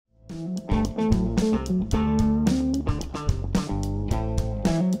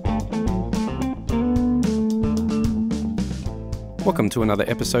Welcome to another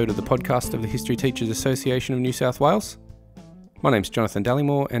episode of the podcast of the History Teachers Association of New South Wales. My name's Jonathan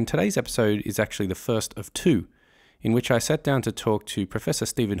Dallymore, and today's episode is actually the first of two, in which I sat down to talk to Professor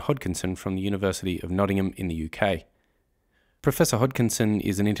Stephen Hodkinson from the University of Nottingham in the UK. Professor Hodkinson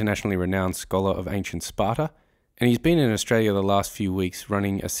is an internationally renowned scholar of ancient Sparta, and he's been in Australia the last few weeks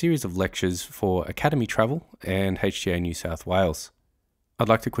running a series of lectures for Academy Travel and HTA New South Wales. I'd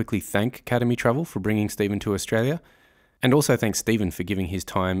like to quickly thank Academy Travel for bringing Stephen to Australia, and also thank Stephen for giving his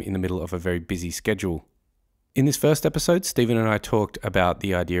time in the middle of a very busy schedule. In this first episode, Stephen and I talked about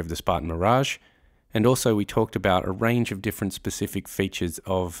the idea of the Spartan Mirage, and also we talked about a range of different specific features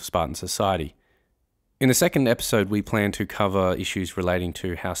of Spartan society. In the second episode, we plan to cover issues relating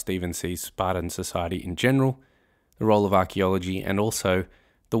to how Stephen sees Spartan society in general, the role of archaeology, and also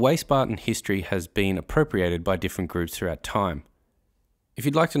the way Spartan history has been appropriated by different groups throughout time. If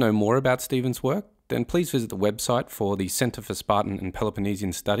you'd like to know more about Stephen's work, then please visit the website for the Centre for Spartan and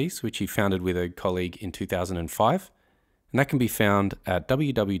Peloponnesian Studies, which he founded with a colleague in 2005, and that can be found at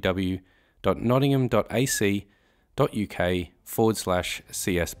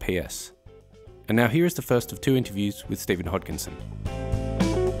www.nottingham.ac.uk/CSPS. And now here is the first of two interviews with Stephen Hodkinson.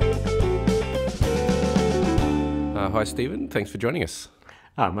 Hi Stephen, thanks for joining us.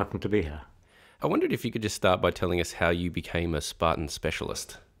 I'm welcome to be here. I wondered if you could just start by telling us how you became a Spartan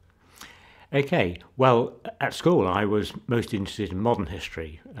specialist. Okay, well, at school I was most interested in modern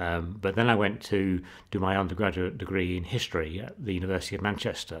history, but then I went to do my undergraduate degree in history at the University of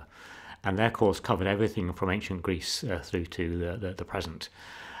Manchester, and their course covered everything from ancient Greece through to the present.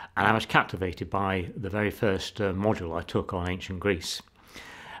 And I was captivated by the very first module I took on ancient Greece.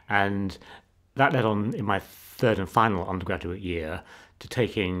 And that led on in my third and final undergraduate year to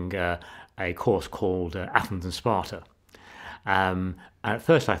taking a course called Athens and Sparta. At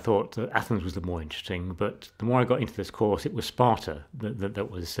first I thought that Athens was the more interesting, but the more I got into this course, it was Sparta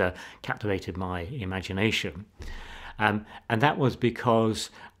that was captivated my imagination. And that was because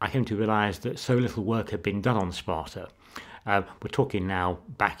I came to realise that so little work had been done on Sparta. We're talking now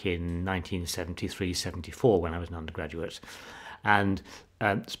back in 1973-74 when I was an undergraduate. And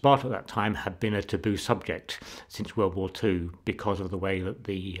Sparta at that time had been a taboo subject since World War II because of the way that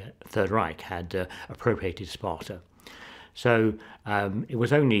the Third Reich had appropriated Sparta. So it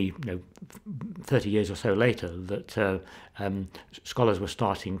was only 30 years or so later that scholars were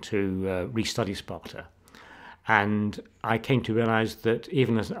starting to restudy Sparta. And I came to realise that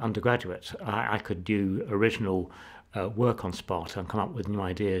even as an undergraduate, I could do original work on Sparta and come up with new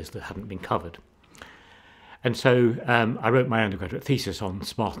ideas that hadn't been covered. And so I wrote my undergraduate thesis on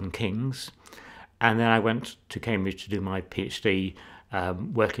Spartan kings, and then I went to Cambridge to do my PhD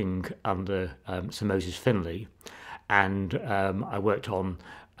working under Sir Moses Finlay. And I worked on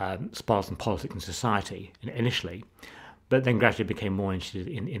Spartan politics and society initially, but then gradually became more interested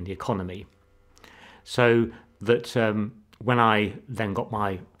in the economy. So that when I then got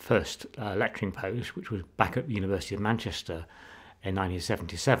my first lecturing post, which was back at the University of Manchester in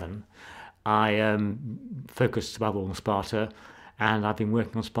 1977, I focused above all on Sparta, and I've been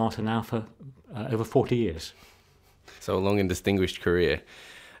working on Sparta now for over 40 years. So a long and distinguished career.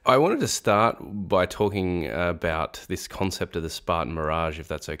 I wanted to start by talking about this concept of the Spartan Mirage, if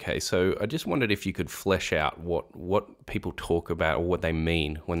that's okay. So I just wondered if you could flesh out what people talk about or what they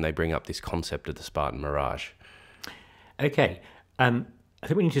mean when they bring up this concept of the Spartan Mirage. Okay. I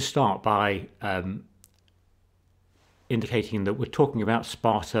think we need to start by indicating that we're talking about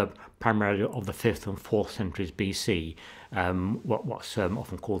Sparta primarily of the 5th and 4th centuries BC, what's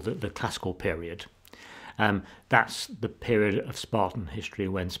often called the classical period. That's the period of Spartan history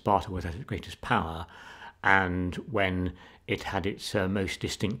when Sparta was at its greatest power and when it had its most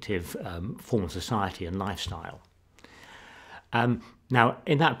distinctive form of society and lifestyle. Now,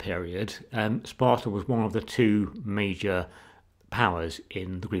 in that period, Sparta was one of the two major powers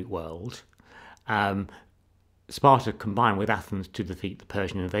in the Greek world. Sparta combined with Athens to defeat the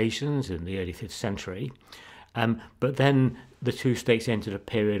Persian invasions in the early 5th century, but then the two states entered a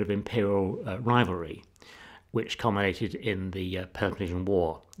period of imperial rivalry, which culminated in the Peloponnesian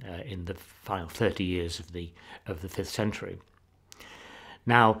War in the final 30 years of the 5th century.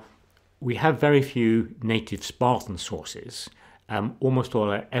 Now, we have very few native Spartan sources. Almost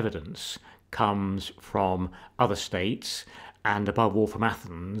all our evidence comes from other states and above all from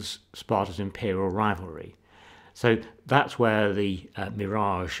Athens, Sparta's imperial rivalry. So that's where the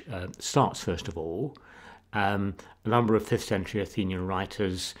mirage starts first of all. A number of 5th century Athenian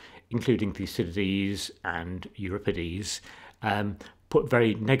writers, including Thucydides and Euripides, put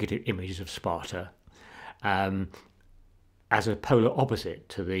very negative images of Sparta as a polar opposite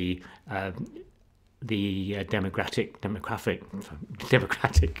to the democratic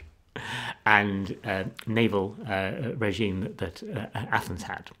and naval regime that Athens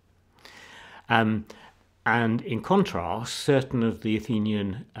had. And in contrast, certain of the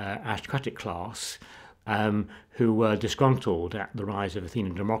Athenian aristocratic class who were disgruntled at the rise of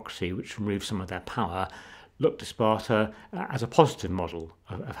Athenian democracy, which removed some of their power, looked to Sparta as a positive model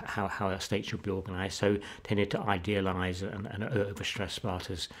of how a state should be organised, so tended to idealise and overstress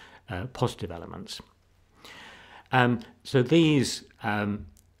Sparta's positive elements. So these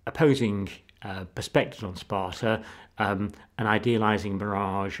opposing perspectives on Sparta, an idealising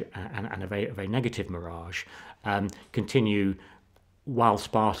mirage and a very negative mirage, continue while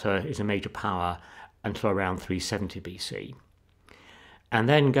Sparta is a major power until around 370 BC. And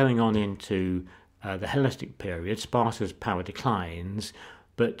then going on into the Hellenistic period, Sparta's power declines,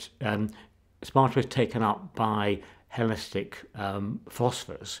 but Sparta is taken up by Hellenistic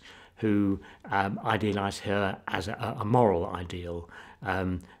philosophers who idealise her as a moral ideal,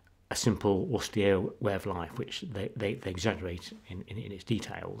 a simple, austere way of life, which they exaggerate in its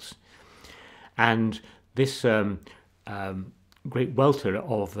details. And this great welter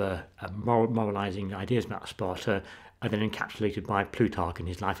of moralising ideas about Sparta are then encapsulated by Plutarch in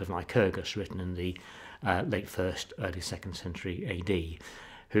his Life of Lycurgus, written in the late 1st, early 2nd century AD,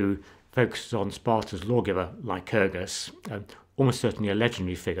 who focuses on Sparta's lawgiver Lycurgus, almost certainly a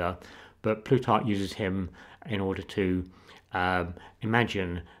legendary figure, but Plutarch uses him in order to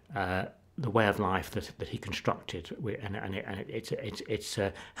imagine the way of life that he constructed, and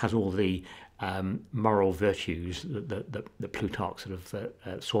it has all the moral virtues that Plutarch sort of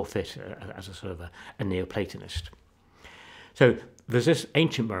saw fit as a sort of a Neoplatonist. So there's this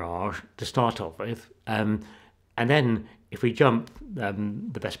ancient mirage to start off with, and then if we jump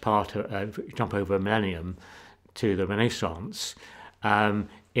the best part, jump over a millennium to the Renaissance,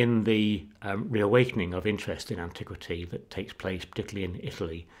 in the reawakening of interest in antiquity that takes place particularly in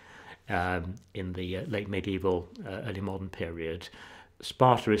Italy in the late medieval, early modern period,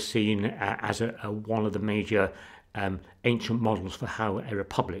 Sparta is seen as one of the major ancient models for how a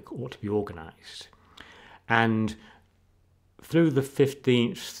republic ought to be organised. And through the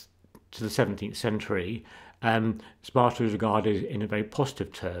 15th to the 17th century, Sparta is regarded in very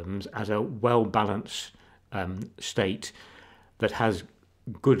positive terms as a well-balanced state that has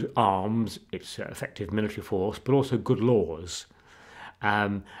good arms, its effective military force, but also good laws.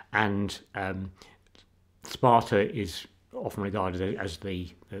 Sparta is often regarded as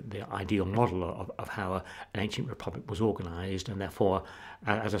the ideal model of how an ancient republic was organised, and therefore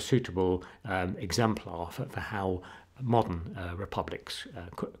as a suitable exemplar for how modern republics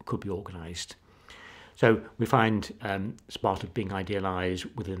could be organised. So we find Sparta being idealised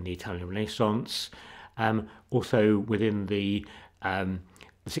within the Italian Renaissance, also within the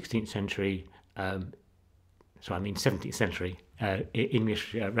 16th century, 17th century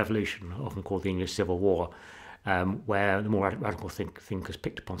English Revolution, often called the English Civil War, where the more radical thinkers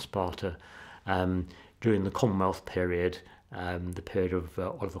picked upon Sparta during the Commonwealth period, the period of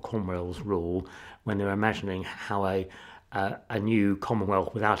Oliver Cromwell's rule, when they were imagining how a new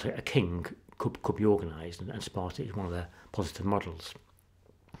Commonwealth without a king could be organised, and Sparta is one of the positive models.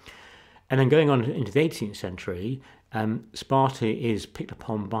 And then going on into the 18th century, Sparta is picked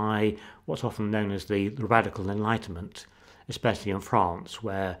upon by what's often known as the radical Enlightenment, especially in France,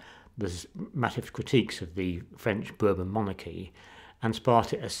 where there's massive critiques of the French Bourbon monarchy, and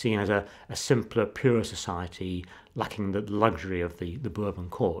Sparta is seen as a simpler, purer society, lacking the luxury of the Bourbon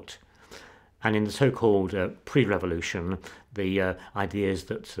court. And in the so-called pre-revolution, the ideas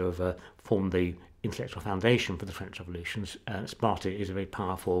that sort of formed the intellectual foundation for the French revolutions, Sparta is a very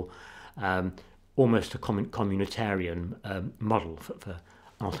powerful, almost a communitarian model for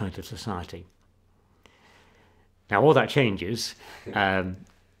an alternative society. Now, all that changes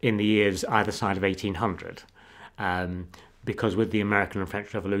in the years either side of 1800, because with the American and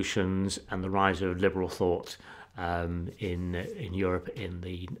French revolutions and the rise of liberal thought in Europe in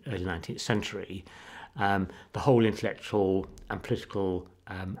the early 19th century, the whole intellectual and political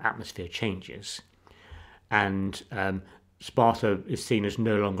atmosphere changes, and Sparta is seen as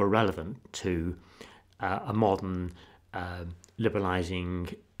no longer relevant to a modern,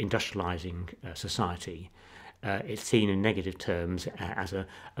 liberalising, industrialising society. It's seen in negative terms as an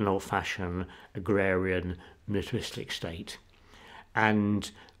old-fashioned, agrarian, militaristic state. And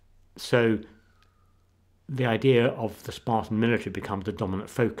so the idea of the Spartan military becomes the dominant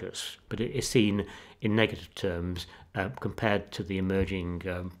focus, but it is seen in negative terms compared to the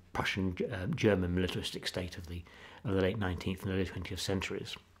emerging Prussian German militaristic state of the late 19th and early 20th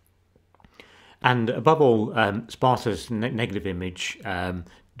centuries. And above all, Sparta's negative image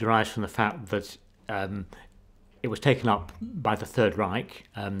derives from the fact that it was taken up by the Third Reich.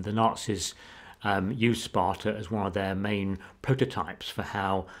 The Nazis used Sparta as one of their main prototypes for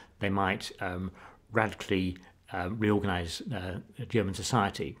how they might radically reorganize German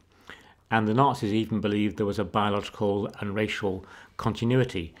society. And the Nazis even believed there was a biological and racial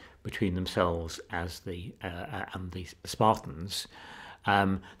continuity between themselves as and the Spartans.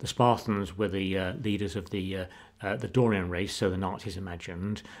 The Spartans were the leaders of the Dorian race, so the Nazis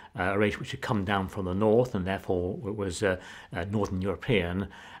imagined, a race which had come down from the north and therefore was Northern European,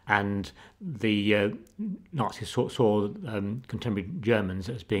 and the Nazis saw contemporary Germans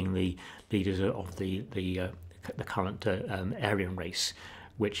as being the leaders of the current Aryan race,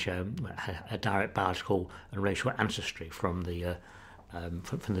 which had a direct biological and racial ancestry from the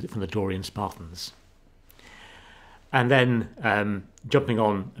Dorian Spartans. And then, jumping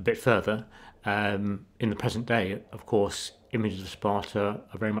on a bit further, in the present day, of course, images of Sparta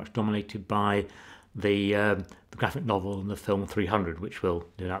are very much dominated by the graphic novel and the film 300, which we'll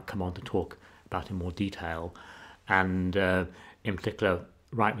no doubt come on to talk about in more detail, and in particular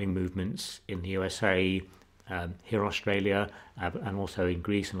right-wing movements in the USA, here in Australia, and also in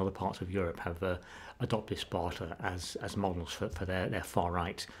Greece and other parts of Europe have adopted Sparta as models for their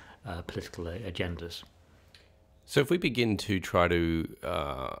far-right political agendas. So if we begin to try to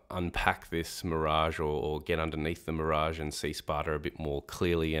unpack this mirage or get underneath the mirage and see Sparta a bit more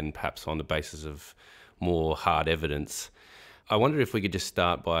clearly and perhaps on the basis of more hard evidence, I wonder if we could just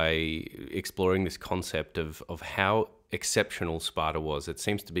start by exploring this concept of how exceptional Sparta was. It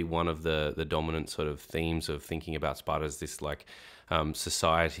seems to be one of the dominant sort of themes of thinking about Sparta as this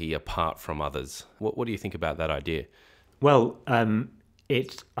society apart from others. What do you think about that idea? Well,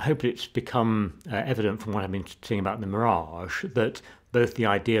 I hope it's become evident from what I've been saying about the mirage that both the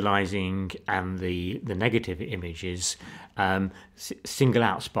idealising and the negative images single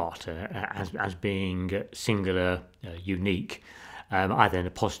out Sparta as being singular, unique, either in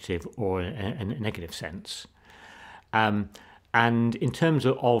a positive or a negative sense. And in terms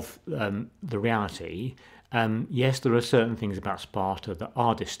of the reality, yes, there are certain things about Sparta that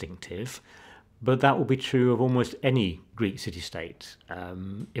are distinctive, but that will be true of almost any Greek city-state.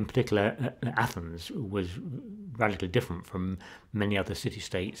 In particular, Athens was radically different from many other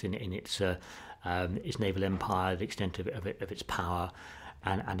city-states in its naval empire, the extent of its power,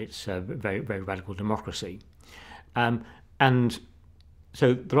 and its very, very radical democracy. And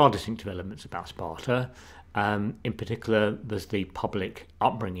so there are distinctive elements about Sparta. In particular, there's the public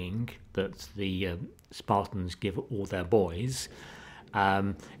upbringing that the Spartans give all their boys.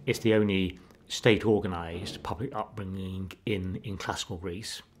 It's the only state-organised public upbringing in classical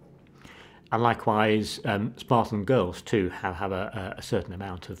Greece. And likewise, Spartan girls too have a certain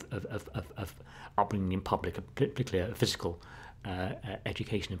amount of upbringing in public, particularly a physical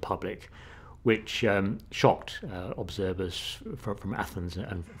education in public, which shocked observers from Athens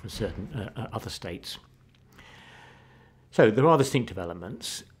and from certain other states. So there are distinctive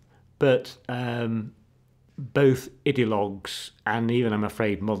elements, but both ideologues and even, I'm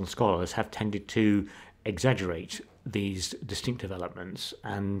afraid, modern scholars have tended to exaggerate these distinctive elements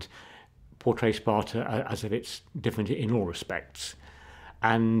and portray Sparta as if it's different in all respects.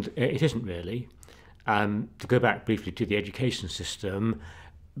 And it isn't really. To go back briefly to the education system,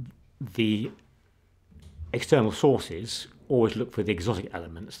 the external sources always look for the exotic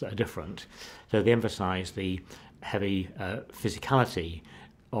elements that are different. So they emphasise the heavy physicality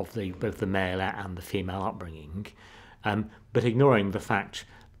of both the male and the female upbringing, but ignoring the fact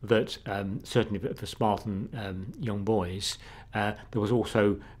that certainly for Spartan young boys, there was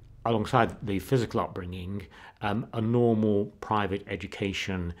also, alongside the physical upbringing, a normal private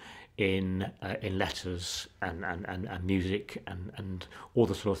education in letters and music and all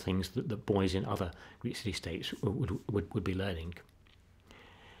the sort of things that boys in other Greek city-states would be learning.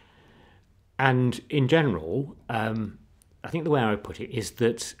 And in general, I think the way I would put it is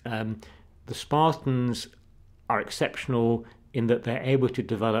that the Spartans are exceptional in that they're able to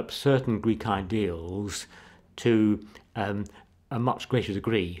develop certain Greek ideals to a much greater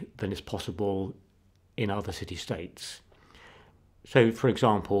degree than is possible in other city-states. So, for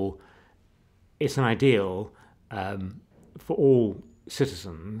example, it's an ideal for all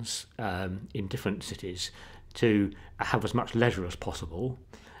citizens in different cities to have as much leisure as possible,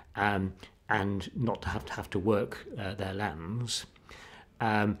 and not to have to work their lands,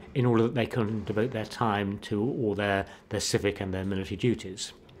 in order that they can devote their time to all their civic and their military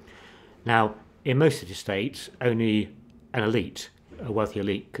duties. Now, in most city-states, only an elite a wealthy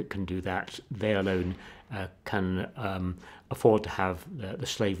elite can do that. They alone can afford to have the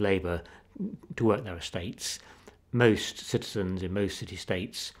slave labour to work their estates. Most citizens in most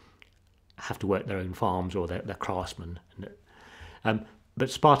city-states have to work their own farms, or they're craftsmen. But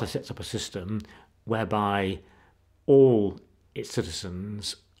Sparta sets up a system whereby all its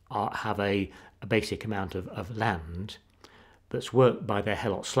citizens have a basic amount of land that's worked by their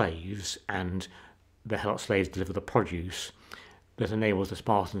helot slaves, and the helot slaves deliver the produce that enables the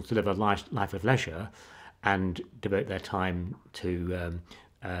Spartans to live a life of leisure and devote their time to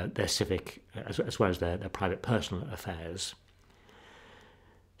their civic as well as their private personal affairs.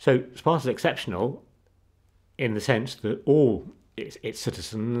 So Sparta's exceptional in the sense that all its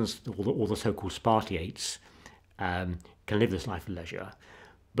citizens, all the so-called Spartiates, can live this life of leisure.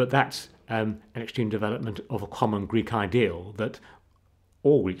 But that's an extreme development of a common Greek ideal that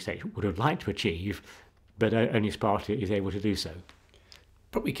all Greek states would have liked to achieve, but only Sparta is able to do so.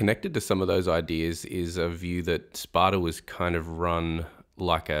 Probably connected to some of those ideas is a view that Sparta was kind of run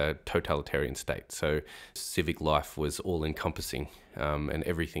like a totalitarian state. So civic life was all-encompassing, and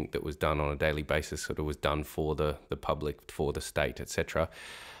everything that was done on a daily basis sort of was done for the public, for the state, etc.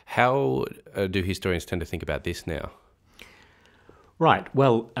 How do historians tend to think about this now? Right.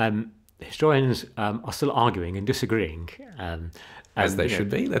 Well, historians are still arguing and disagreeing. As they should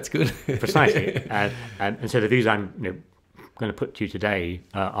be. That's good. Precisely. And so the views I'm going to put to you today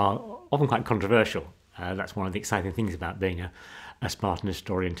are often quite controversial. That's one of the exciting things about being a Spartan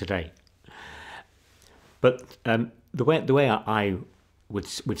historian today. But the way I would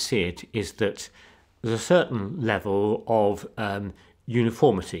see it is that there's a certain level of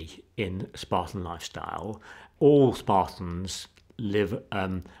uniformity in Spartan lifestyle. All Spartans live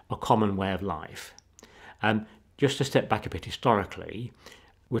a common way of life. Just to step back a bit historically,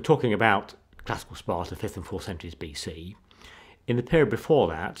 we're talking about classical Sparta, 5th and 4th centuries BC. In the period before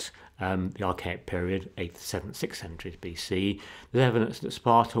that, the Archaic period, 8th, 7th, 6th centuries BC, there's evidence that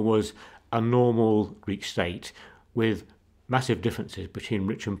Sparta was a normal Greek state with massive differences between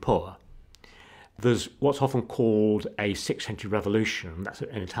rich and poor. There's what's often called a 6th century revolution. That's an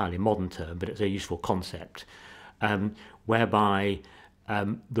entirely modern term, but it's a useful concept, whereby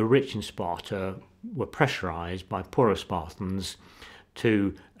the rich in Sparta were pressurised by poorer Spartans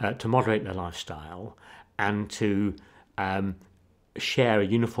to moderate their lifestyle and to share a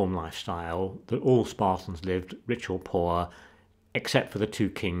uniform lifestyle that all Spartans lived, rich or poor, except for the two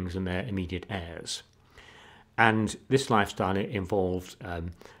kings and their immediate heirs. And this lifestyle involved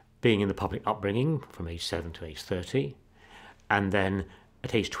being in the public upbringing from age 7 to age 30, and then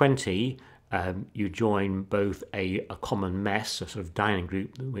at age 20 you join both a common mess, a sort of dining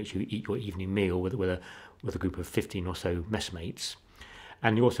group in which you eat your evening meal with a group of 15 or so messmates,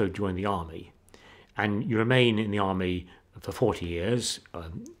 and you also join the army. And you remain in the army for 40 years,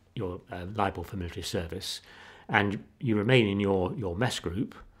 you're liable for military service, and you remain in your mess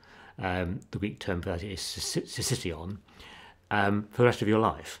group, the Greek term for that is syssition, for the rest of your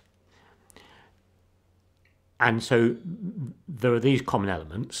life. And so there are these common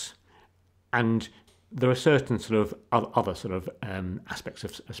elements, and there are certain sort of other sort of aspects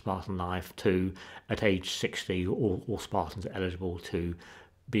of Spartan life too. At age 60, all Spartans are eligible to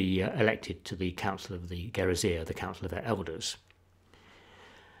be elected to the council of the Gerousia, the council of their elders.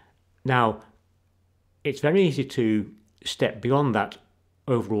 Now, it's very easy to step beyond that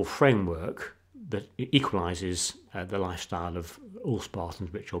overall framework that equalises the lifestyle of all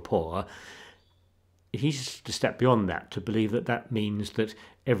Spartans, rich or poor. It's easy to step beyond that to believe that that means that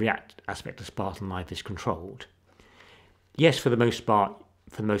every aspect of Spartan life is controlled. Yes, for the most part,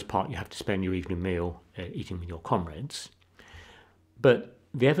 you have to spend your evening meal eating with your comrades, but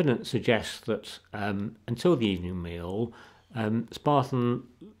the evidence suggests that until the evening meal, Spartan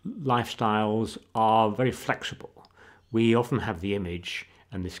lifestyles are very flexible. We often have the image,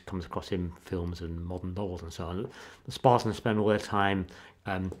 and this comes across in films and modern novels and so on, the Spartans spend all their time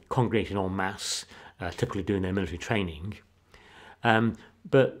congregating en masse, typically doing their military training.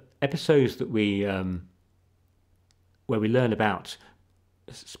 But episodes that where we learn about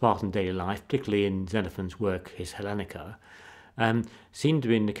Spartan daily life, particularly in Xenophon's work, his Hellenica, seem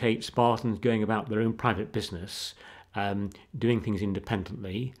to indicate Spartans going about their own private business, doing things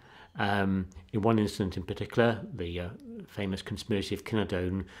independently. In one instance in particular, the famous conspiracy of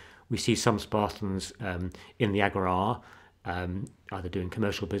Cynodon, we see some Spartans in the agora, either doing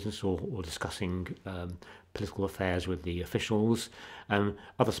commercial business or discussing political affairs with the officials.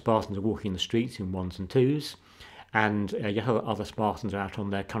 Other Spartans are walking the streets in ones and twos, and yet other Spartans are out on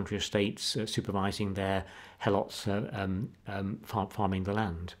their country estates supervising their helots farming the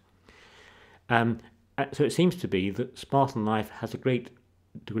land. So it seems to be that Spartan life has a great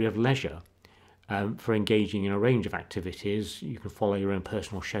degree of leisure for engaging in a range of activities. You can follow your own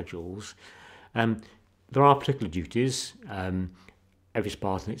personal schedules. There are particular duties. Every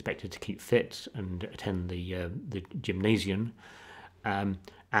Spartan is expected to keep fit and attend the gymnasium.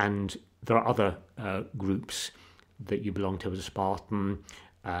 And there are other groups that you belong to as a Spartan.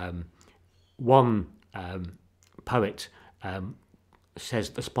 One poet says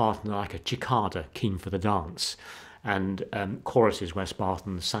the Spartans are like a cicada keen for the dance, and choruses where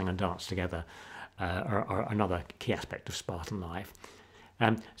Spartans sang and danced together are another key aspect of Spartan life.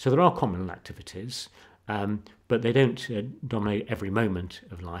 So there are communal activities, but they don't dominate every moment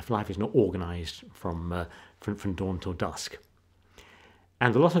of life. Life is not organised from dawn till dusk.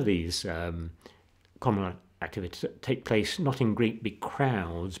 And a lot of these communal activities take place not in great big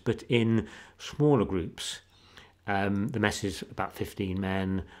crowds, but in smaller groups. The mess is about 15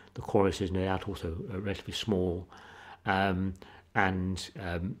 men, the chorus is no doubt also relatively small, and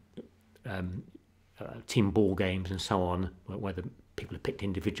team ball games and so on, where the people are picked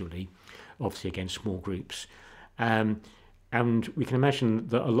individually, obviously against small groups. And we can imagine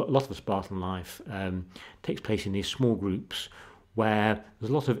that a lot of the Spartan life takes place in these small groups where there's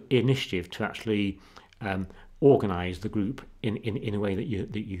a lot of initiative to actually organise the group in a way that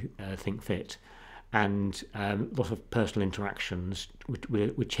you think fit, and lots of personal interactions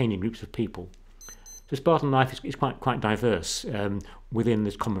with changing groups of people. So Spartan life is quite diverse within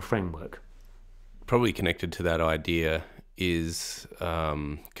this common framework. Probably connected to that idea is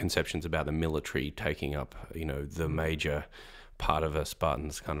conceptions about the military taking up, the major part of a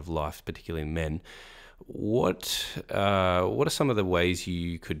Spartan's kind of life, particularly men. What are some of the ways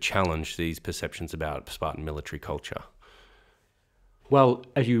you could challenge these perceptions about Spartan military culture? Well,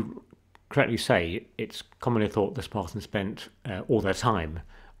 as you correctly say, it's commonly thought the Spartans spent all their time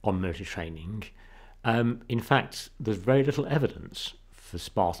on military training. In fact, there's very little evidence for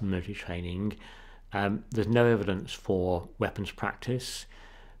Spartan military training. There's no evidence for weapons practice.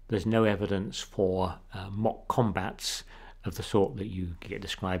 There's no evidence for mock combats of the sort that you get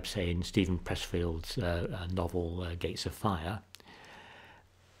described, say, in Stephen Pressfield's novel Gates of Fire.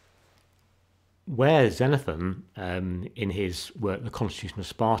 Where Xenophon, in his work The Constitution of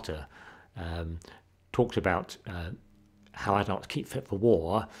Sparta, talks about how adults keep fit for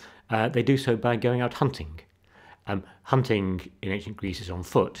war, they do so by going out hunting. Hunting in ancient Greece is on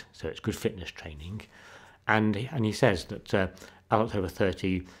foot, so it's good fitness training. And he says that adults over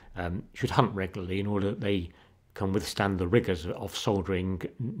 30 should hunt regularly in order that they can withstand the rigours of soldiering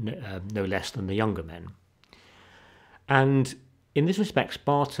no less than the younger men. And in this respect,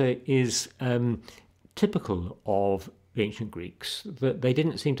 Sparta is typical of the ancient Greeks, that they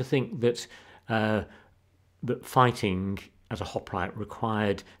didn't seem to think that that fighting as a hoplite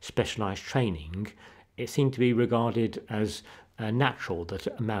required specialised training. It seemed to be regarded as natural that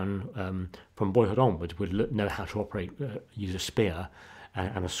a man from boyhood onwards would know how to operate, use a spear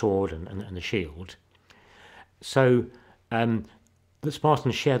and a sword and a shield. So the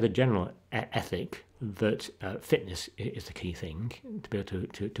Spartans share the general ethic that fitness is the key thing, to be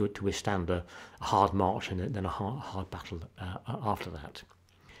able to withstand a hard march and then a hard battle after that.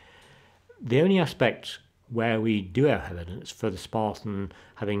 The only aspect where we do have evidence for the Spartan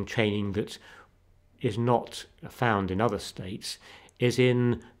having training that is not found in other states is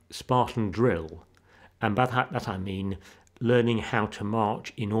in Spartan drill. And by that I mean learning how to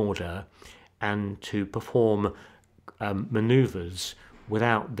march in order and to perform manoeuvres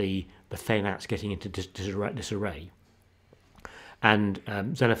without the phalanx getting into disarray. And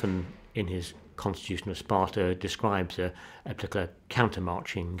Xenophon, in his Constitution of Sparta, describes a particular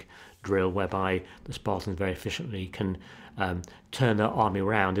counter-marching drill whereby the Spartans very efficiently can turn their army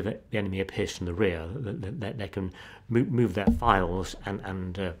around if the enemy appears from the rear. They can move their files and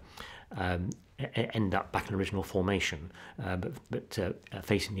end up back in original formation, but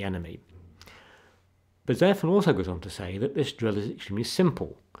facing the enemy. But Xenophon also goes on to say that this drill is extremely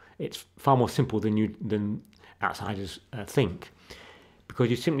simple. It's far more simple than outsiders think, because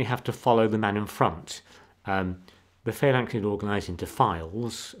you simply have to follow the man in front. The phalanx is organised into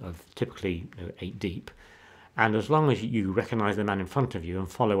files of typically 8 deep, and as long as you recognise the man in front of you and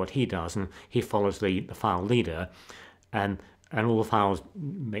follow what he does, and he follows the file leader, and all the files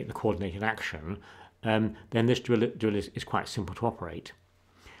make the coordinated action, then this drill is quite simple to operate.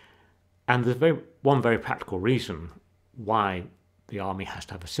 And there's one very practical reason why the army has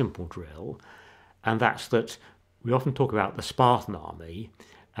to have a simple drill, and that's that we often talk about the Spartan army.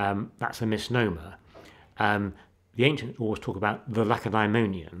 That's a misnomer. The ancients always talk about the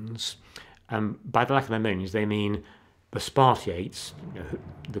Lacedaemonians. By the Lacedaemonians, they mean the Spartiates,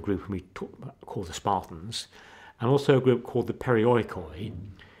 the group we call the Spartans, and also a group called the Perioikoi,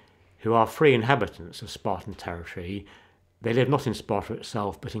 who are free inhabitants of Spartan territory. They live not in Sparta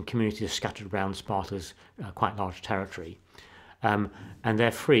itself, but in communities scattered around Sparta's quite large territory. And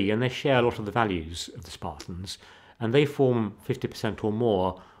they're free, and they share a lot of the values of the Spartans, and they form 50% or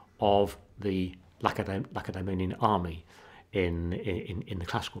more of the Lacedaemonian army in the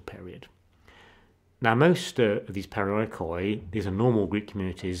classical period. Now, most of these Perioikoi, these are normal Greek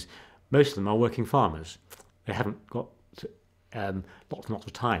communities, most of them are working farmers. They haven't got lots and lots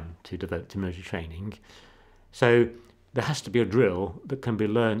of time to devote to military training. So there has to be a drill that can be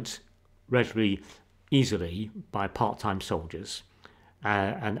learnt relatively easily by part-time soldiers,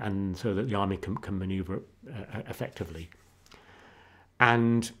 and so that the army can manoeuvre effectively.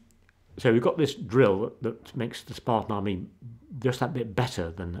 And so we've got this drill that makes the Spartan army just that bit better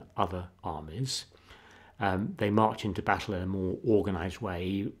than other armies. They march into battle in a more organised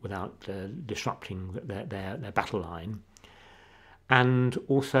way without disrupting their battle line. And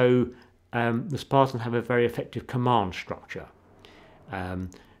also the Spartans have a very effective command structure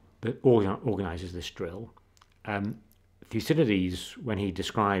that organises this drill. Thucydides, when he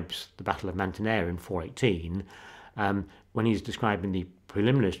describes the Battle of Mantinea in 418, when he's describing the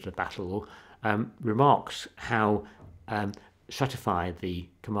preliminaries to the battle, remarks how stratified the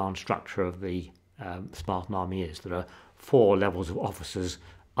command structure of the Spartan army is. There are 4 levels of officers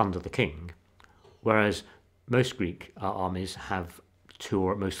under the king, whereas most Greek armies have 2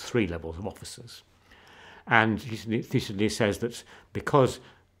 or at most 3 levels of officers. And Thucydides says that because,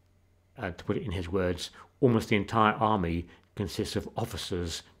 to put it in his words, almost the entire army consists of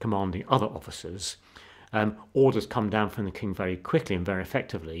officers commanding other officers, orders come down from the king very quickly and very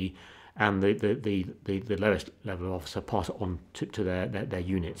effectively, and the lowest level of officer pass it on to their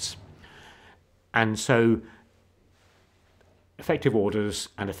units. And so effective orders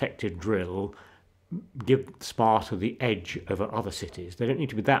and effective drill give Sparta the edge over other cities. They don't need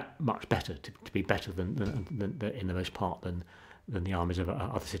to be that much better to be better than in the most part than the armies of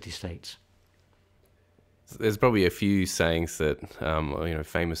other city-states. There's probably a few sayings that,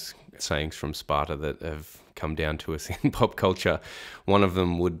 famous sayings from Sparta that have come down to us in pop culture. One of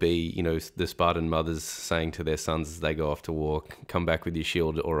them would be, the Spartan mothers saying to their sons as they go off to war, "Come back with your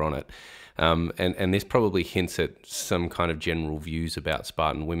shield or on it." And this probably hints at some kind of general views about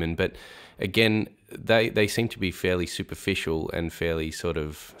Spartan women. But again, they seem to be fairly superficial and fairly sort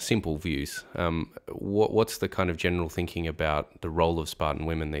of simple views. What's the kind of general thinking about the role of Spartan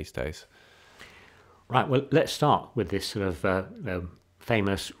women these days? Right, well, let's start with this sort of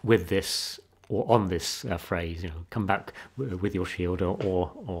famous "with this" or "on this" phrase, come back with your shield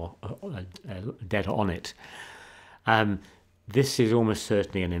or dead on it. This is almost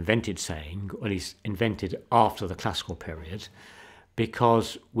certainly an invented saying, or at least invented after the classical period,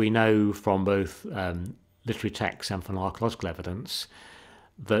 because we know from both literary texts and from archaeological evidence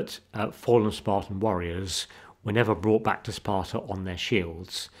that fallen Spartan warriors were never brought back to Sparta on their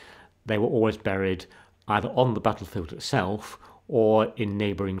shields. They were always buried either on the battlefield itself or in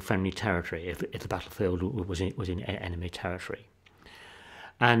neighbouring friendly territory if the battlefield was in enemy territory.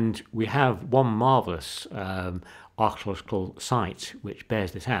 And we have one marvellous archaeological site which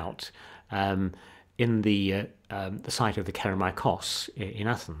bears this out. In the site of the Kerameikos in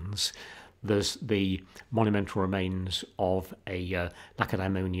Athens, there's the monumental remains of a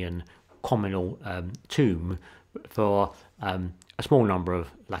Lacedaemonian communal tomb for a small number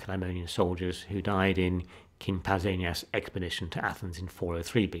of Lacedaemonian soldiers who died in King Pausanias' expedition to Athens in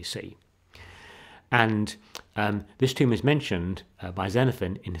 403 BC. And this tomb is mentioned by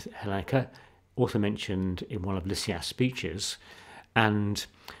Xenophon in his Hellenica, also mentioned in one of Lysias' speeches, and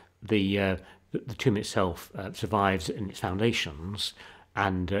the tomb itself survives in its foundations,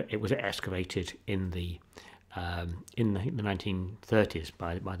 and it was excavated in the 1930s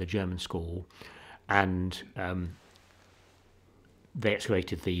by the German school, and they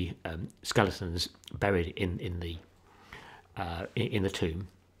excavated the skeletons buried in the tomb.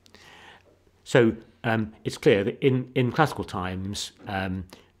 So it's clear that in classical times,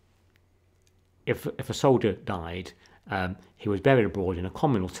 if a soldier died, he was buried abroad in a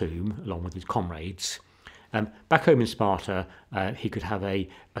communal tomb along with his comrades. Back home in Sparta, he could have a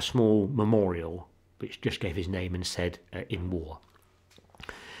small memorial which just gave his name and said "in war."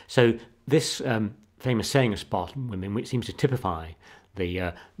 So this famous saying of Spartan women, which seems to typify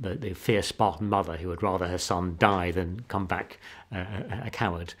the fierce Spartan mother who would rather her son die than come back a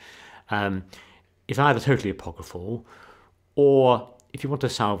coward, is either totally apocryphal, or if you want to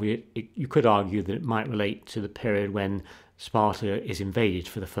salvage it, you could argue that it might relate to the period when Sparta is invaded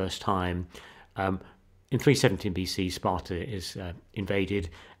for the first time, in 317 BC, Sparta is invaded,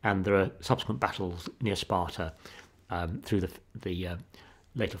 and there are subsequent battles near Sparta through the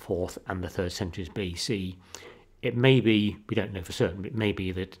later 4th and the 3rd centuries BC. It may be, we don't know for certain, but it may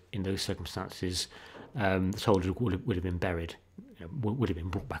be that in those circumstances the soldiers would have been buried, would have been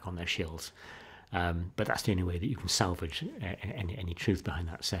brought back on their shields. But that's the only way that you can salvage any truth behind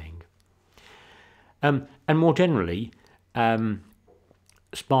that saying. And more generally,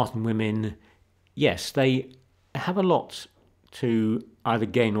 Spartan women, yes, they have a lot to either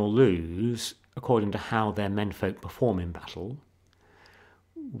gain or lose according to how their menfolk perform in battle.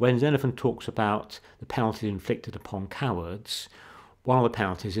 When Xenophon talks about the penalties inflicted upon cowards, one of the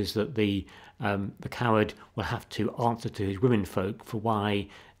penalties is that the coward will have to answer to his womenfolk for why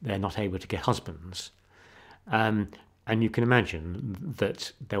they're not able to get husbands. And you can imagine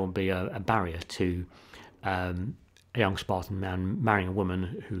that there will be a barrier to a young Spartan man marrying a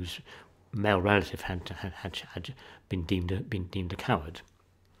woman whose male relative had been deemed a coward.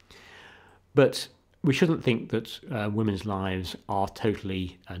 But we shouldn't think that women's lives are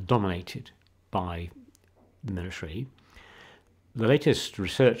totally dominated by the military. The latest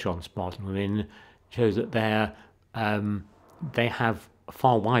research on Spartan women shows that they have a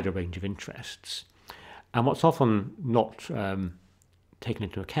far wider range of interests. And what's often not taken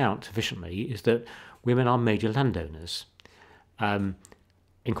into account sufficiently is that women are major landowners,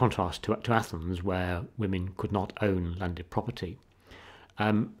 in contrast to Athens, where women could not own landed property.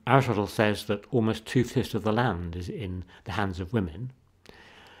 Aristotle says that almost 2/5 of the land is in the hands of women,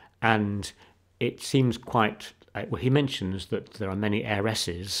 and it seems quite... well, he mentions that there are many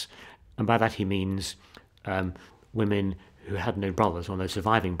heiresses, and by that he means women who had no brothers or no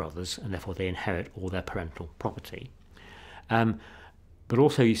surviving brothers, and therefore they inherit all their parental property. But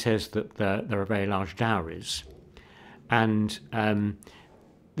also he says that there are very large dowries, and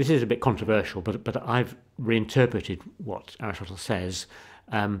this is a bit controversial, but I've reinterpreted what Aristotle says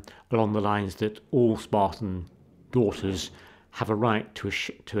along the lines that all Spartan daughters have a right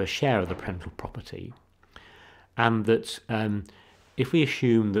to a share of the parental property, and that if we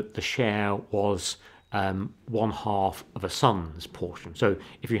assume that the share was 1/2 of a son's portion, so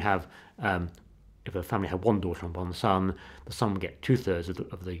if you have if a family had one daughter and one son, the son would get 2/3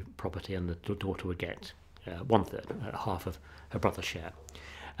 of the property, and the daughter would get 1/3, half of her brother's share.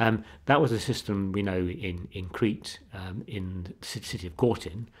 That was a system we know in Crete, in the city of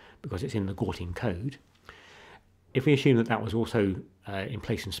Gortyn, because it's in the Gortyn Code. If we assume that that was also in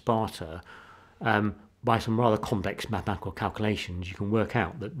place in Sparta, by some rather complex mathematical calculations, you can work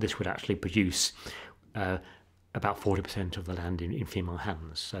out that this would actually produce about 40% of the land in female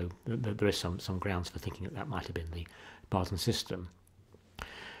hands. So there is some grounds for thinking that might have been the Spartan system.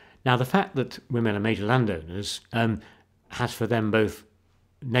 Now, the fact that women are major landowners has for them both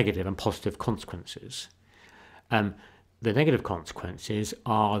negative and positive consequences. The negative consequences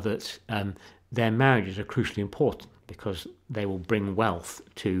are that their marriages are crucially important because they will bring wealth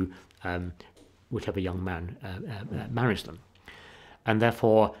to whichever young man marries them. And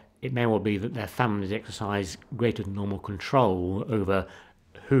therefore, it may well be that their families exercise greater than normal control over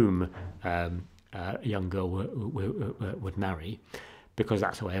whom a young girl would marry, because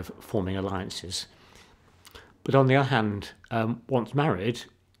that's a way of forming alliances. But on the other hand, once married,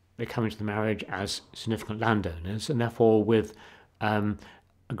 they come into the marriage as significant landowners, and therefore with a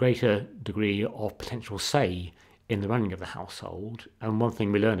greater degree of potential say in the running of the household. And one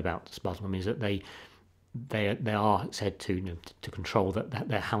thing we learn about Spartan women is that they are said to control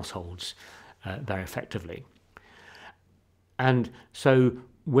their households very effectively. And so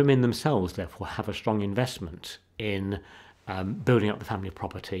women themselves, therefore, have a strong investment in building up the family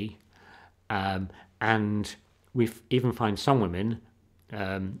property, and we even find some women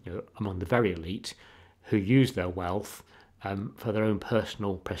among the very elite who use their wealth for their own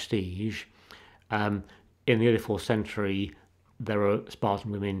personal prestige. In the early 4th century, there are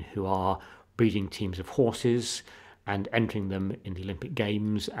Spartan women who are breeding teams of horses and entering them in the Olympic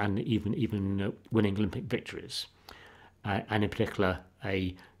Games, and even winning Olympic victories. And in particular,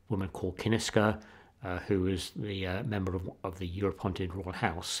 a woman called Kiniska, who was the member of the Europonted Royal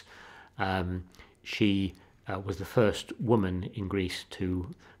House. She was the first woman in Greece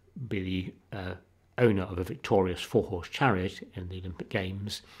to be the owner of a victorious 4-horse chariot in the Olympic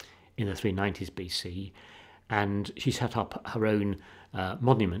Games in the 390s BC, and she set up her own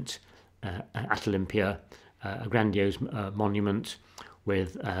monument at Olympia, a grandiose monument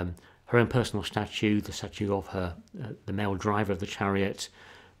with her own personal statue, the statue of her, the male driver of the chariot,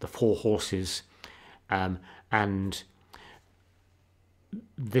 the 4 horses, and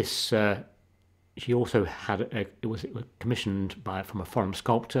this she also had it was commissioned from a foreign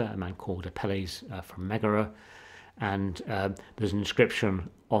sculptor, a man called Apelles from Megara, and there's an inscription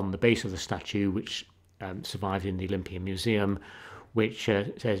on the base of the statue which survives in the Olympian Museum, which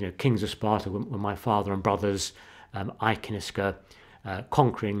says, "Kings of Sparta were my father and brothers. I, Cniska,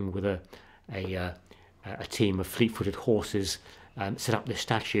 conquering with a team of fleet-footed horses, set up this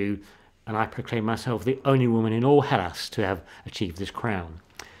statue, and I proclaim myself the only woman in all Hellas to have achieved this crown."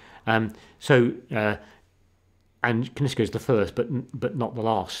 And Cniska is the first, but not the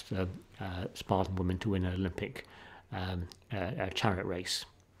last Spartan woman to win an Olympic chariot race.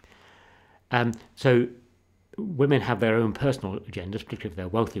 So women have their own personal agendas, particularly if they're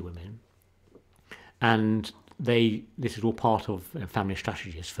wealthy women, and this is all part of family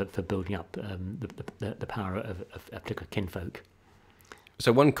strategies for building up the power of particular kinfolk.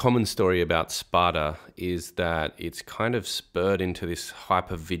 So one common story about Sparta is that it's kind of spurred into this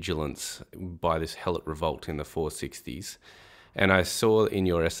hyper-vigilance by this Helot revolt in the 460s. And I saw in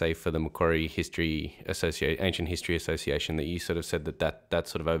your essay for the Macquarie Ancient History Association that you sort of said that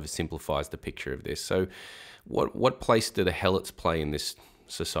sort of oversimplifies the picture of this. So what place do the Helots play in this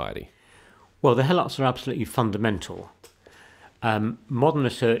society? Well, the Helots are absolutely fundamental. Modern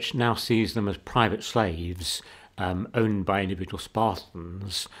research now sees them as private slaves owned by individual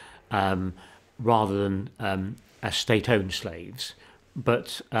Spartans rather than as state-owned slaves.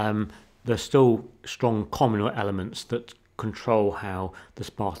 But there's still strong communal elements that control how the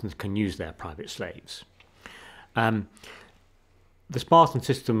Spartans can use their private slaves. The Spartan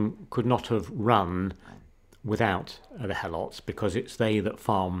system could not have run without the Helots, because it's they that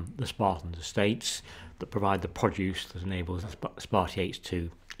farm the Spartans' estates, that provide the produce that enables the Spartiates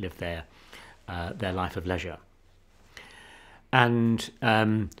to live their life of leisure. And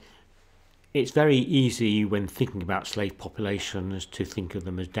it's very easy when thinking about slave populations to think of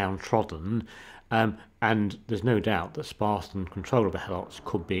them as downtrodden, and there's no doubt that Spartan control of the Helots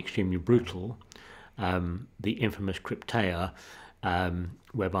could be extremely brutal. The infamous crypteia,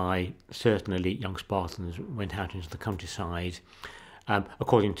 whereby certain elite young Spartans went out into the countryside.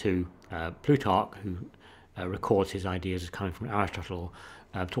 According to Plutarch, who records his ideas as coming from Aristotle,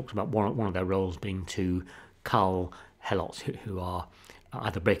 talks about one of their roles being to cull Helots who are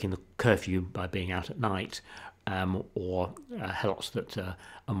either breaking the curfew by being out at night, or Helots that are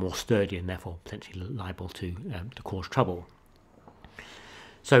more sturdy and therefore potentially liable to cause trouble.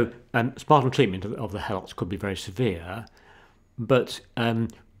 So Spartan treatment of the Helots could be very severe, but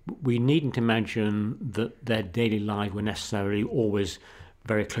we needn't imagine that their daily lives were necessarily always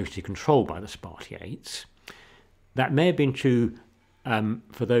very closely controlled by the Spartiates. That may have been true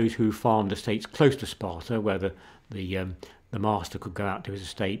for those who farmed estates close to Sparta, where the master could go out to his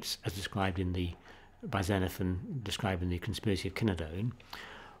estates, as described by Xenophon, described in the Conspiracy of Cynodon.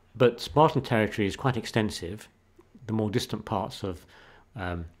 But Spartan territory is quite extensive. The more distant parts of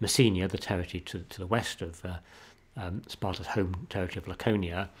Messenia, the territory to the west of Sparta's home territory of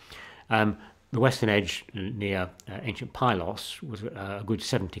Laconia, the western edge near ancient Pylos was a good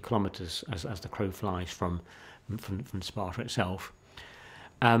 70 kilometres as the crow flies from Sparta itself.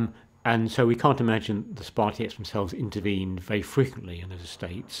 And so we can't imagine the Spartiates themselves intervened very frequently in those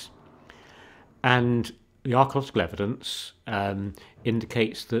estates. And the archaeological evidence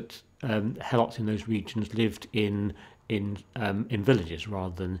indicates that Helots in those regions lived in villages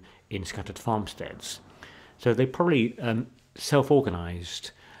rather than in scattered farmsteads. So they probably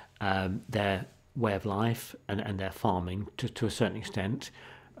self-organised their way of life and their farming to a certain extent,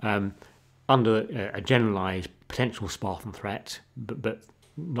 under a generalised potential Spartan threat, but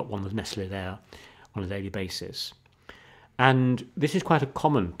not one that's necessarily there on a daily basis. And this is quite a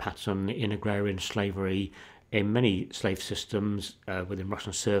common pattern in agrarian slavery in many slave systems within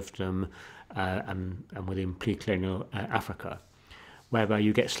Russian serfdom and within pre-colonial Africa, whereby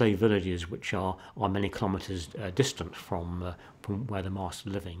you get slave villages which are many kilometres distant from where the master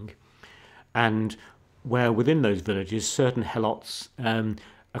is living, and where within those villages certain Helots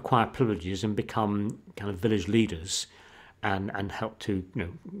acquire privileges and become kind of village leaders and help to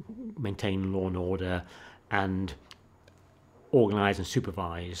maintain law and order and organise and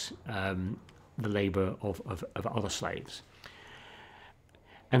supervise the labour of other slaves.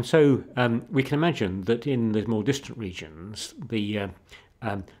 And so we can imagine that in the more distant regions, the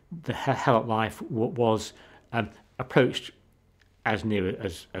Helot life was approached as near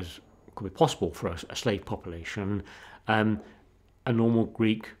as could be possible for a slave population, a normal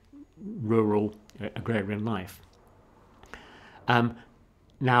Greek rural agrarian life.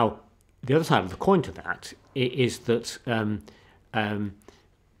 Now, the other side of the coin to that is that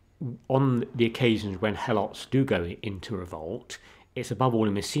on the occasions when Helots do go into revolt, it's above all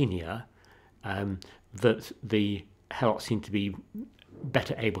in Messenia, that the Helots seemed to be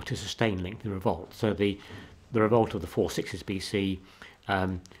better able to sustain lengthy revolt. So the revolt of the 460s BC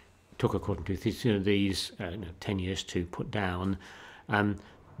took, according to Thucydides, 10 years to put down.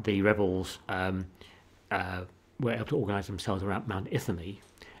 The rebels were able to organise themselves around Mount Ithome,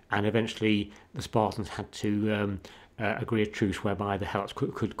 and eventually the Spartans had to agree a truce whereby the Helots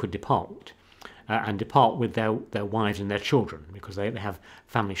could depart, and depart with their wives and their children, because they have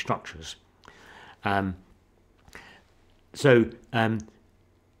family structures. So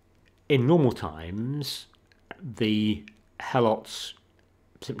in normal times, the Helots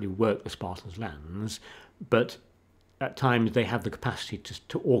simply work the Spartans' lands, but at times they have the capacity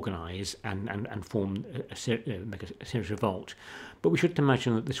to organise and form make a serious revolt. But we should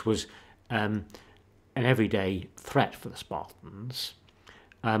imagine that this was an everyday threat for the Spartans.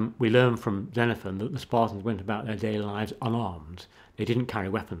 We learn from Xenophon that the Spartans went about their daily lives unarmed. They didn't carry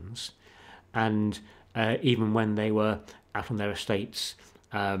weapons, and even when they were out on their estates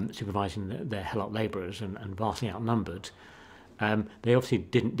supervising their Helot labourers and vastly outnumbered, they obviously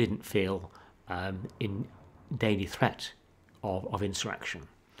didn't feel in daily threat of insurrection.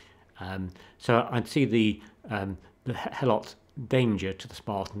 So I'd see the Helot danger to the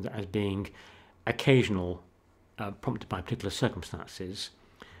Spartans as being occasional, prompted by particular circumstances.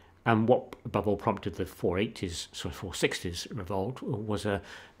 And what above all prompted the 460s revolt was the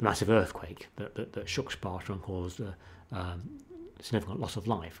massive earthquake that shook Sparta and caused a significant loss of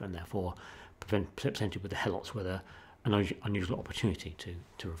life, and therefore presented with the Helots with an unusual opportunity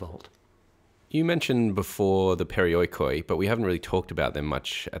to revolt. You mentioned before the Perioikoi, but we haven't really talked about them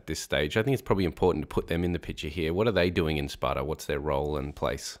much at this stage. I think it's probably important to put them in the picture here. What are they doing in Sparta? What's their role and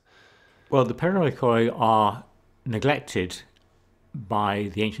place? Well, the Perioikoi are neglected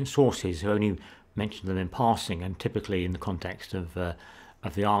by the ancient sources, who only mention them in passing and typically in the context of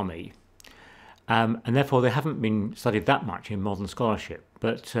the army. And therefore they haven't been studied that much in modern scholarship.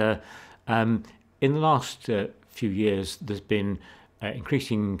 But in the last few years there's been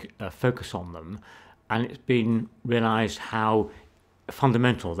increasing focus on them, and it's been realised how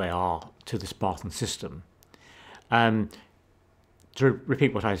fundamental they are to the Spartan system. To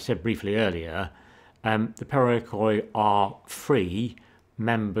repeat what I said briefly earlier, the Perioikoi are free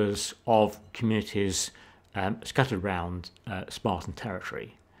members of communities scattered around Spartan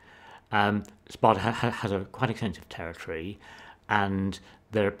territory. Sparta has a quite extensive territory, and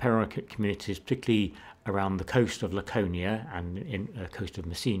there are Perioic communities, particularly around the coast of Laconia and in the coast of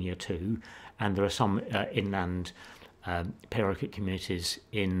Messenia too, and there are some inland Perioic communities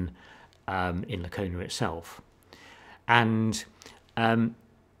in Laconia itself. And the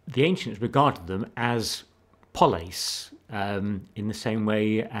ancients regarded them as polis, in the same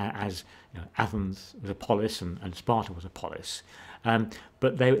way as Athens was a polis and Sparta was a polis.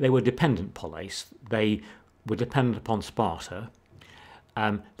 But they were dependent polis. They were dependent upon Sparta.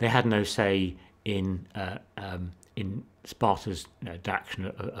 They had no say in Sparta's direction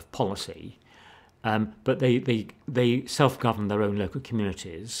of policy, but they self-governed their own local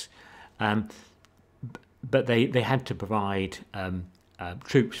communities. But they had to provide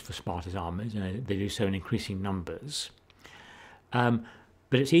troops for Sparta's armies, and they do so in increasing numbers. But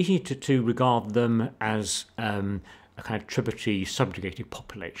it's easy to regard them as a kind of tributary, subjugated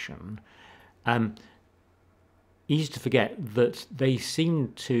population. Easy to forget that they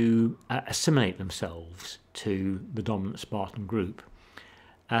seem to assimilate themselves to the dominant Spartan group.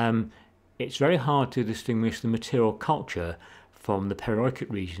 It's very hard to distinguish the material culture from the Perioic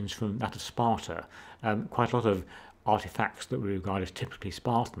regions from that of Sparta. Quite a lot of artifacts that we regard as typically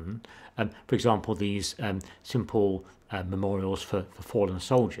Spartan, for example, these simple memorials for fallen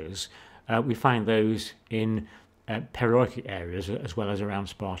soldiers, we find those in Perioic areas as well as around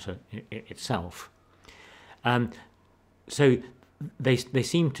Sparta itself. So they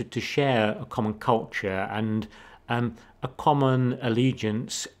seem to share a common culture and a common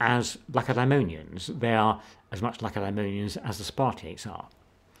allegiance as Lacedaemonians. They are as much Lacedaemonians as the Spartiates are.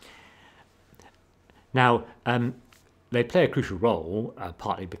 Now, they play a crucial role,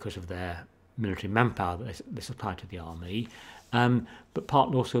 partly because of their military manpower that they supply to the army, but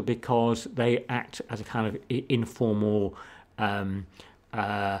partly also because they act as a kind of informal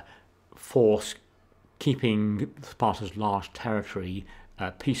force, keeping Sparta's large territory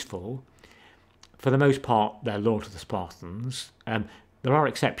peaceful. For the most part, they're loyal to the Spartans. There are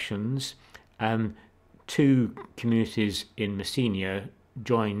exceptions. Two communities in Messenia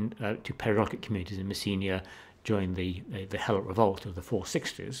joined, two Perioic communities in Messenia joined the Helot revolt of the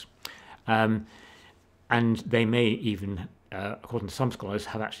 460s. And they may even, according to some scholars,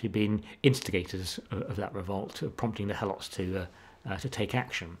 have actually been instigators of that revolt, prompting the Helots to take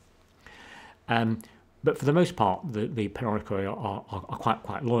action. But for the most part, the Peloponnesians are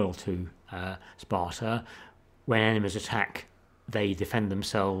quite loyal to Sparta. When enemies attack, they defend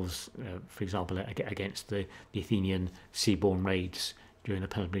themselves, for example, against the Athenian seaborne raids during the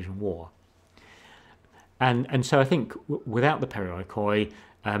Peloponnesian War. And so I think without the Peloponnesians,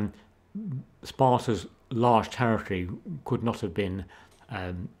 Sparta's large territory could not have been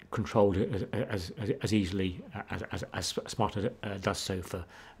controlled as easily as Sparta does so for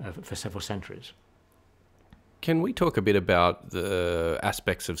several centuries. Can we talk a bit about the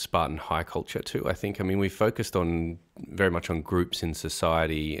aspects of Spartan high culture too? I mean, we focused on very much on groups in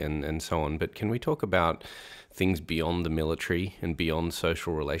society and so on, but can we talk about things beyond the military and beyond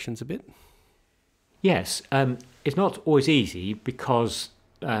social relations a bit? Yes, it's not always easy because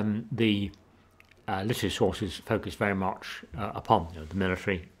the literary sources focus very much upon the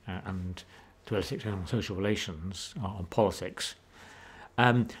military and to a lesser extent on social relations, on politics,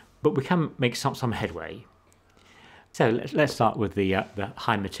 but we can make some headway. So let's start with the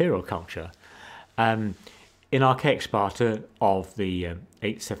high material culture. In archaic Sparta of the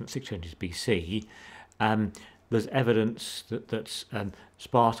 8th, 7th, 6th centuries BC, there's evidence that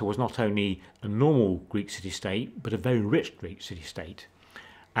Sparta was not only a normal Greek city-state, but a very rich Greek city-state.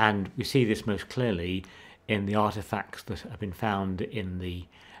 And we see this most clearly in the artifacts that have been found in the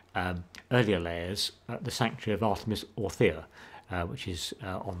earlier layers at the sanctuary of Artemis Orthia, which is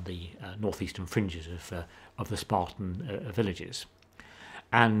on the northeastern fringes of the Spartan villages.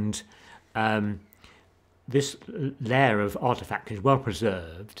 And this layer of artifact is well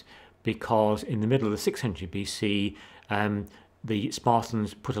preserved because in the middle of the 6th century BC, the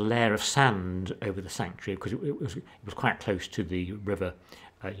Spartans put a layer of sand over the sanctuary because it was quite close to the river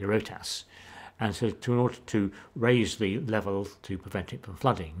Eurotas. And so in order to raise the level to prevent it from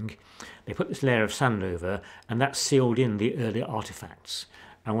flooding, they put this layer of sand over, and that sealed in the earlier artifacts.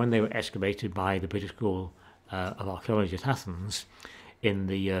 And when they were excavated by the British School of Archaeology at Athens in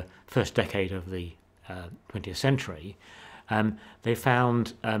the first decade of the 20th century, they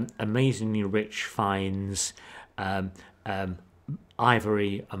found amazingly rich finds,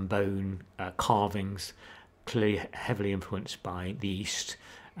 ivory and bone carvings, clearly heavily influenced by the East.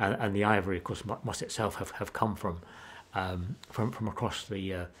 And the ivory, of course, must itself have come from across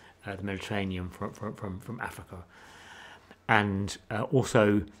the Mediterranean, from Africa, and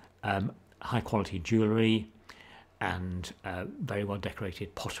also high quality jewellery and very well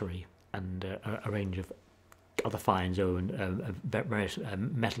decorated pottery and a range of other finds and various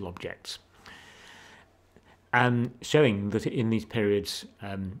metal objects, showing that in these periods,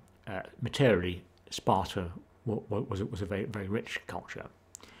 materially, Sparta was a very, very rich culture.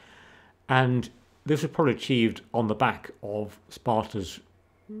 And this was probably achieved on the back of Sparta's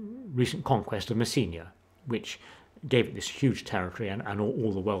recent conquest of Messenia, which gave it this huge territory and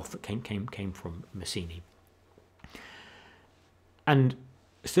all the wealth that came from Messenia. And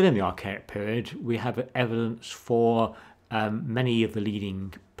still in the archaic period, we have evidence for many of the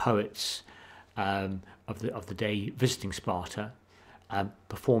leading poets of the day visiting Sparta,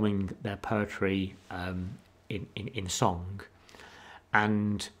 performing their poetry in song.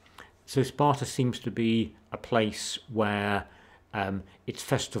 And so Sparta seems to be a place where its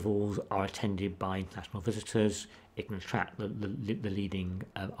festivals are attended by international visitors. It can attract the leading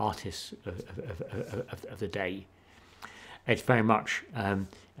artists of the day. It's very much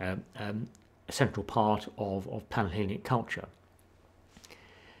a central part of Pan-Hellenic culture.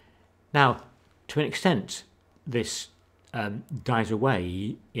 Now, to an extent, this dies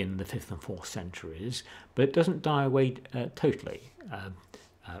away in the 5th and 4th centuries, but it doesn't die away totally.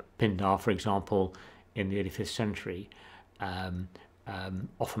 Pindar, for example, in the early 5th century,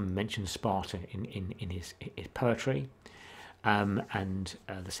 often mentions Sparta in his poetry, and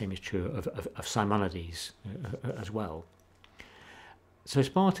the same is true of Simonides as well. So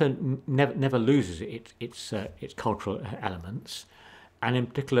Sparta never loses its cultural elements, and in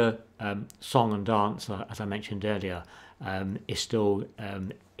particular, song and dance, as I mentioned earlier, is still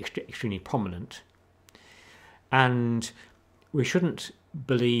extremely prominent. And we shouldn't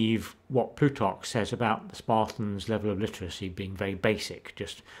believe what Plutarch says about the Spartans' level of literacy being very basic,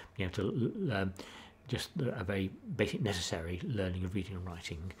 just a very basic necessary learning of reading and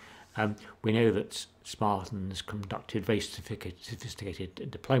writing. We know that Spartans conducted very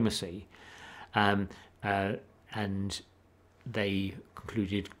sophisticated diplomacy, and they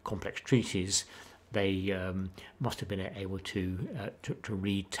concluded complex treaties. They must have been able to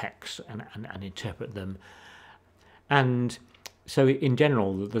read texts and interpret them. And so in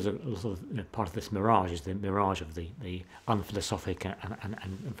general, there's a sort of part of this mirage is the mirage of the unphilosophic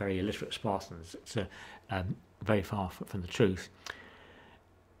and very illiterate Spartans. It's very far from the truth.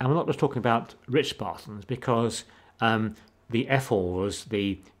 And we're not just talking about rich Spartans, because the ephors,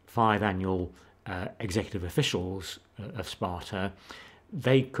 the 5 annual executive officials of Sparta,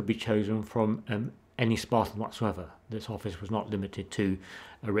 they could be chosen from any Spartan whatsoever. This office was not limited to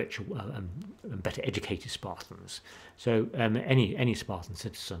a rich and better educated Spartans. So any Spartan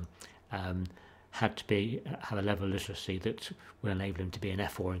citizen had to have a level of literacy that would enable him to be an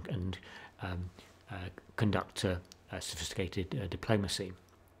ephor and conduct sophisticated diplomacy.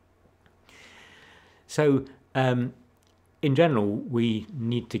 So in general, we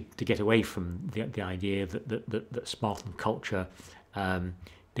need to get away from the idea that Spartan culture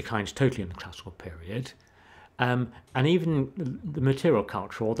declines totally in the classical period, and even the material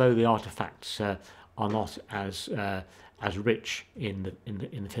culture, although the artifacts are not as rich in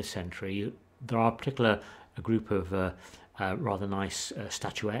the 5th century. There are a group of rather nice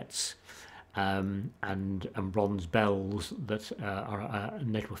statuettes and bronze bells that are a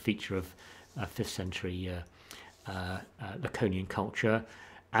notable feature of 5th century Laconian culture,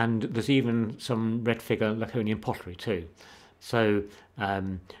 and there's even some red figure Laconian pottery too. So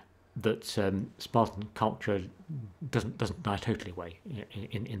that Spartan culture doesn't die totally away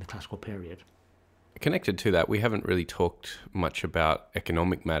in the classical period. Connected to that, we haven't really talked much about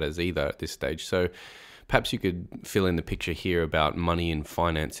economic matters either at this stage. So perhaps you could fill in the picture here about money and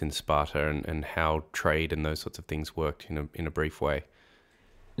finance in Sparta and how trade and those sorts of things worked in a brief way.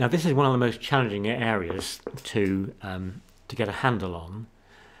 Now, this is one of the most challenging areas to get a handle on.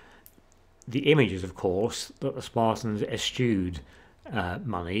 The images, of course, that the Spartans eschewed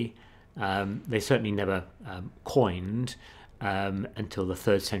money. They certainly never coined until the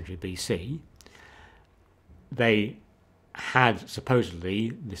 3rd century BC. They had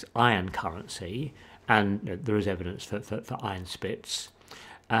supposedly this iron currency, and there is evidence for iron spits.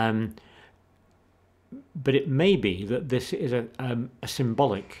 But it may be that this is a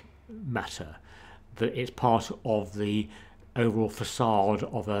symbolic matter, that it's part of the overall facade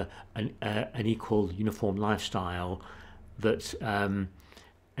of an equal, uniform lifestyle that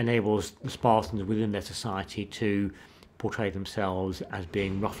enables the Spartans within their society to portray themselves as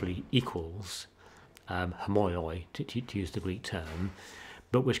being roughly equals, homoioi, to use the Greek term,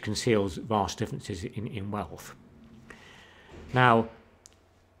 but which conceals vast differences in wealth. Now,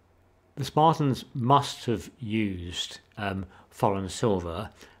 the Spartans must have used foreign silver,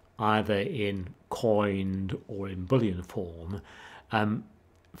 either in coined or in bullion form,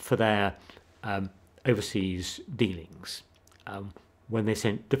 for their overseas dealings. When they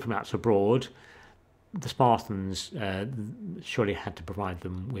sent diplomats abroad, the Spartans surely had to provide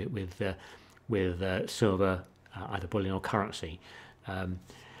them with silver, either bullion or currency.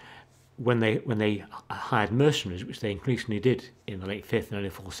 When they hired mercenaries, which they increasingly did in the late 5th and early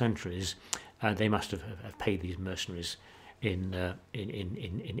 4th centuries, they must have paid these mercenaries in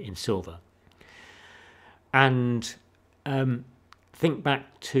silver. And think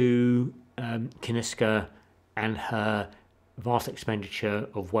back to Ciniska and her vast expenditure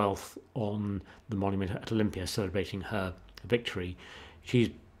of wealth on the monument at Olympia celebrating her victory. She's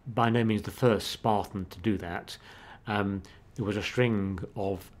by no means the first Spartan to do that. There was a string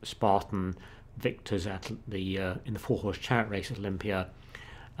of Spartan victors at in the 4-horse chariot race at Olympia.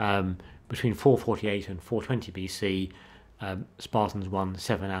 Between 448 and 420 BC, Spartans won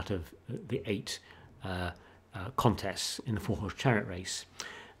 7 out of the 8 contests in the 4-horse chariot race,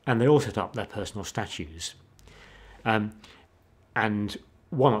 and they all set up their personal statues. And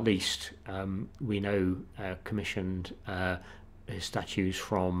one at least, we know, commissioned his statues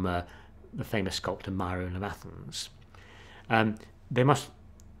from the famous sculptor Myron of Athens. There must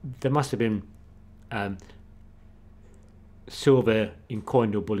have been silver in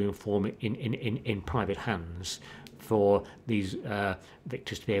coined or bullion form in private hands for these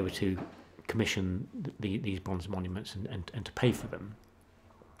victors to be able to commission these bronze monuments and to pay for them.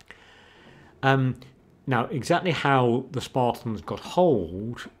 Now, exactly how the Spartans got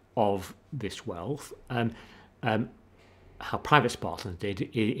hold of this wealth, how private Spartans did,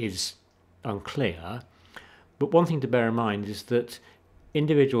 is unclear. But one thing to bear in mind is that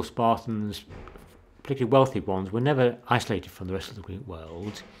individual Spartans, particularly wealthy ones, were never isolated from the rest of the Greek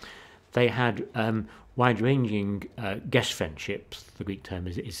world. They had wide-ranging guest friendships. The Greek term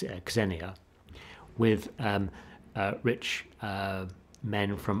is xenia, with rich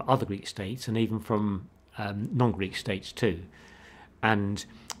men from other Greek states and even from non-Greek states too. And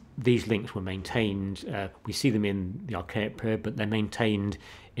these links were maintained. We see them in the archaic period, but they're maintained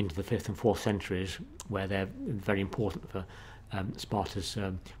into the 5th and 4th centuries, where they're very important for Sparta's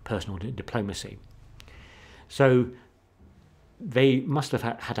personal diplomacy. So they must have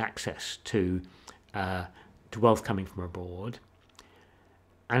had access to wealth coming from abroad,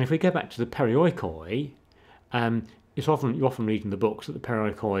 And if we go back to the perioikoi, you often read in the books that the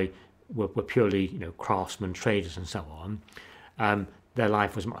perioikoi were purely, craftsmen, traders, and so on. Their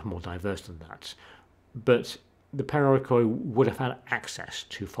life was much more diverse than that. But the perioikoi would have had access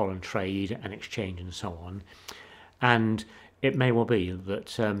to foreign trade and exchange and so on. And it may well be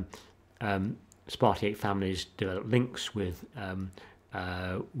that Spartiate families developed links with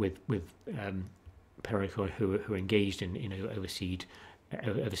perioikoi who are engaged in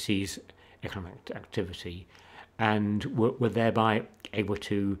overseas economic activity, and were thereby able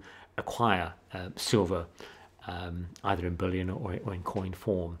to acquire silver, either in bullion or in coin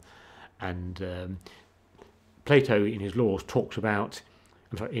form. And Plato, in his Laws,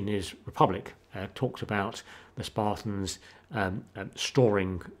 in his Republic, talks about the Spartans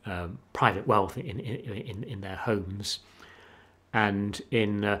storing private wealth in their homes. And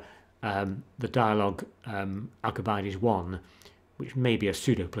in the dialogue Alcibiades 1, which may be a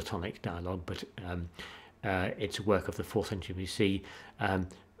pseudo-Platonic dialogue, but it's a work of the 4th century BC,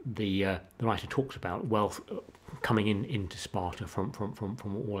 the writer talks about wealth coming into Sparta from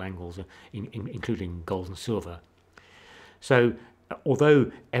all angles, including gold and silver. So,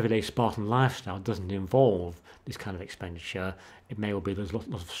 although everyday Spartan lifestyle doesn't involve this kind of expenditure, it may well be there's lots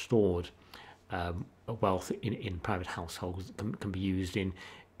of stored wealth in private households that can be used in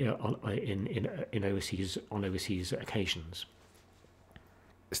overseas occasions.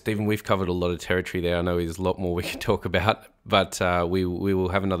 Stephen, we've covered a lot of territory there. I know there's a lot more we can talk about, but we will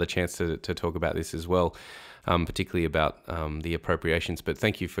have another chance to talk about this as well, particularly about the appropriations. But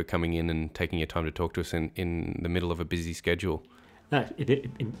thank you for coming in and taking your time to talk to us in the middle of a busy schedule.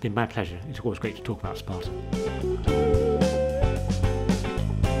 It's been my pleasure. It's always great to talk about Sparta.